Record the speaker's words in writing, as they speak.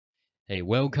Hey,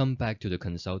 welcome back to the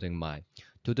Consulting Mind.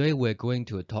 Today we're going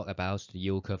to talk about the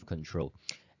yield curve control,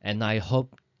 and I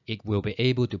hope it will be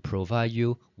able to provide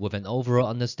you with an overall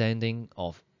understanding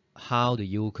of how the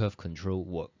yield curve control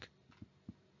works.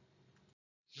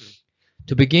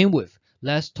 To begin with,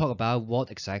 let's talk about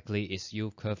what exactly is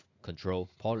yield curve control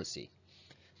policy.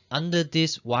 Under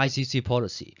this YCC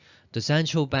policy, the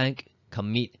central bank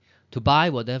commit to buy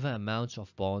whatever amount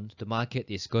of bond the market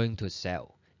is going to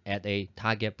sell at a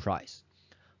target price.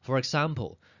 For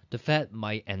example, the Fed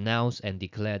might announce and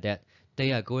declare that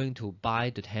they are going to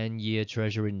buy the 10-year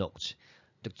Treasury note,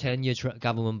 the 10-year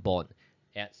government bond,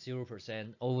 at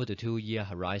 0% over the 2-year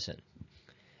horizon.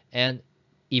 And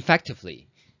effectively,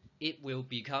 it will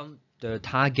become the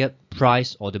target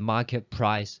price or the market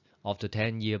price of the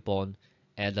 10-year bond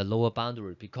at the lower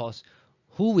boundary, because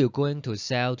who will going to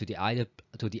sell to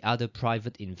the other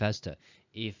private investor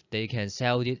if they can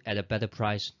sell it at a better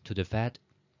price to the Fed?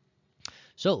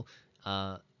 So,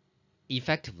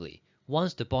 effectively,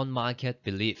 once the bond market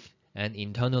believe and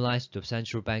internalize the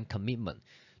central bank commitment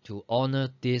to honor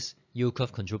this yield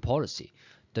curve control policy,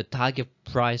 the target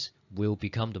price will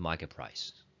become the market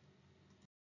price.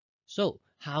 So,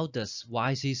 how does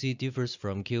YCC differs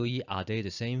from QE? Are they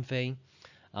the same thing?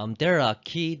 There are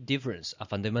a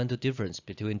fundamental difference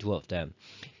between two of them.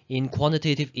 In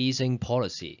quantitative easing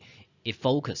policy, it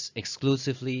focuses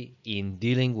exclusively in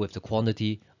dealing with the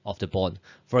quantity of the bond.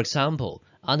 For example,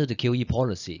 under the QE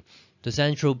policy, the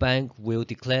central bank will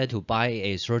declare to buy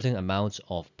a certain amount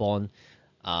of bond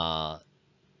at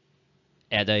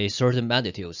a certain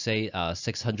magnitude, say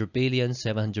 600 billion,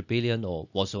 700 billion, or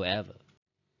whatsoever.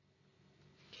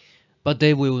 But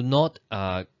they will not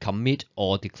commit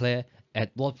or declare at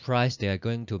what price they are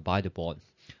going to buy the bond.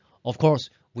 Of course,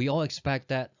 we all expect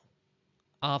that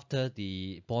after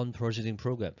the bond purchasing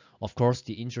program, of course,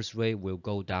 the interest rate will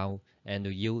go down and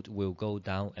the yield will go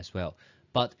down as well.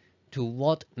 But to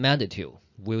what magnitude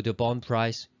will the bond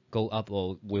price go up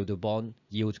or will the bond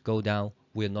yield go down?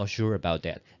 We're not sure about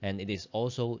that. And it is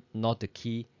also not the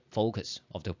key focus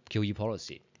of the QE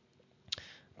policy.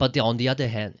 But on the other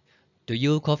hand, the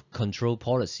yield curve control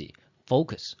policy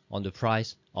focus on the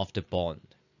price of the bond.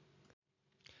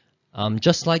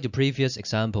 Just like the previous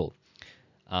example,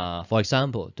 for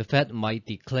example, the Fed might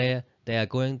declare they are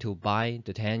going to buy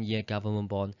the 10-year government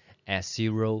bond at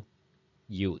zero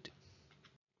yield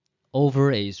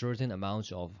over a certain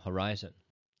amount of horizon.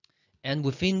 And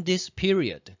within this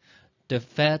period, the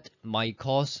Fed might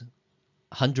cost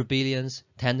 100 billions,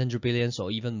 100 billions, or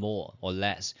even more or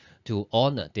less to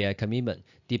honor their commitment,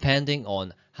 depending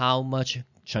on how much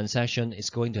transaction is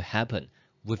going to happen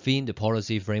within the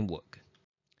policy framework.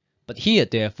 But here,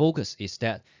 their focus is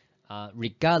that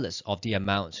regardless of the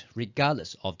amount,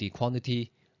 regardless of the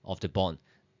quantity of the bond,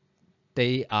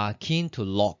 they are keen to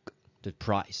lock the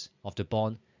price of the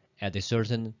bond at a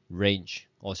certain range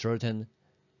or certain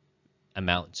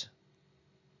amount.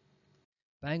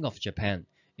 Bank of Japan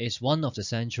is one of the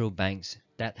central banks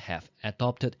that have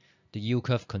adopted the yield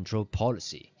curve control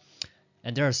policy,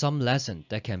 and there are some lessons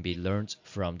that can be learned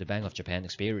from the Bank of Japan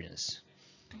experience.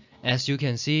 As you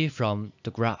can see from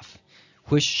the graph,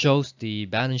 which shows the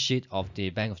balance sheet of the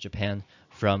Bank of Japan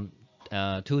from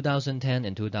 2010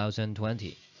 and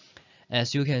 2020.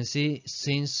 As you can see,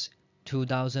 since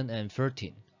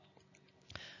 2013,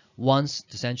 once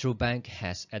the central bank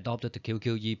has adopted the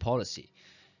QQE policy,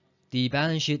 the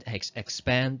balance sheet has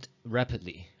expanded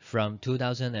rapidly from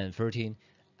 2013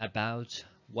 about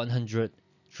 100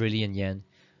 trillion yen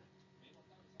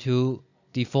to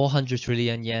the 400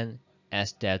 trillion yen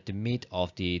as at the mid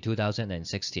of the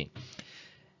 2016.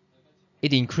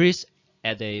 It increased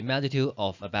at a magnitude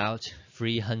of about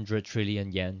 300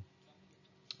 trillion yen,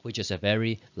 which is a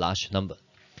very large number.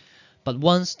 But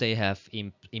once they have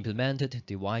implemented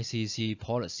the YCC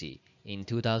policy in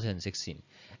 2016,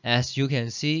 as you can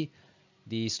see,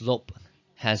 the slope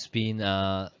has been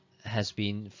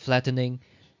flattening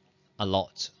a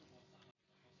lot.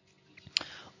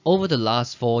 Over the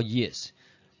last 4 years,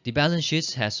 the balance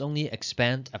sheet has only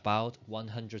expanded about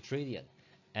 100 trillion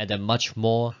at a much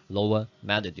more lower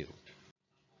magnitude.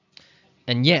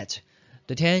 And yet,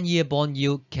 the 10-year bond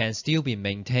yield can still be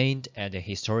maintained at a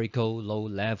historical low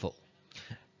level.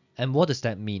 And what does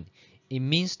that mean? It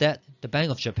means that the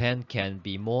Bank of Japan can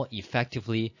be more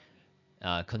effectively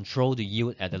control the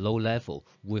yield at a low level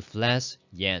with less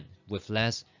yen, with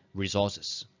less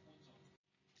resources.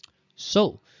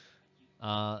 So,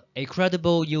 a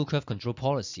credible yield curve control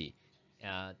policy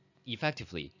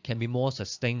effectively can be more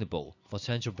sustainable for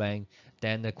central bank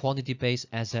than the quantity-based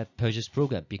asset purchase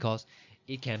program, because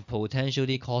it can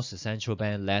potentially cost the central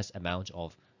bank less amount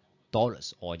of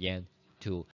dollars or yen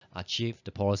to achieve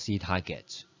the policy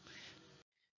targets.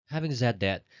 Having said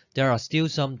that, there are still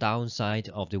some downside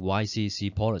of the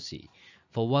YCC policy.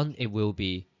 For one, it will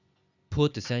be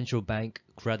put the central bank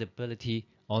credibility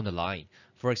on the line.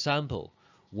 For example,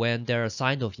 when there are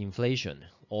signs of inflation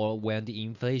or when the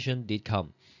inflation did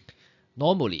come,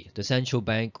 normally the central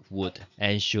bank would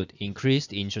and should increase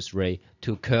the interest rate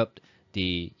to curb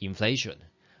the inflation.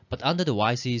 But under the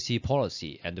YCC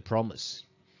policy and the promise,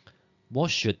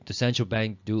 what should the central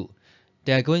bank do?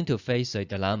 They are going to face a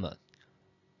dilemma.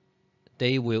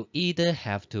 They will either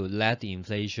have to let the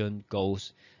inflation go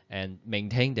and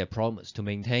maintain their promise to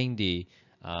maintain the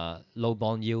low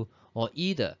bond yield, or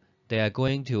either they are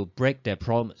going to break their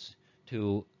promise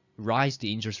to rise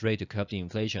the interest rate to curb the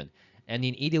inflation. And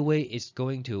in either way, it's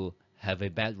going to have a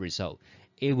bad result.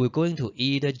 It will going to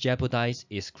either jeopardize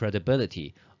its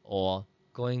credibility or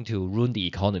going to ruin the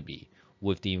economy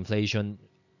with the inflation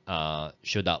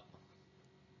shoot up.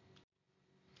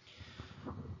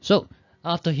 So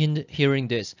after hearing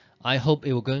this, I hope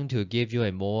it will going to give you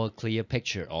a more clear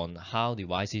picture on how the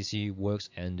YCC works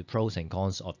and the pros and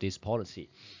cons of this policy.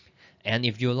 And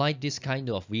if you like this kind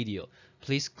of video,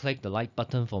 please click the like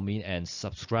button for me and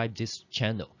subscribe this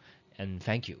channel. And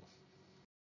thank you.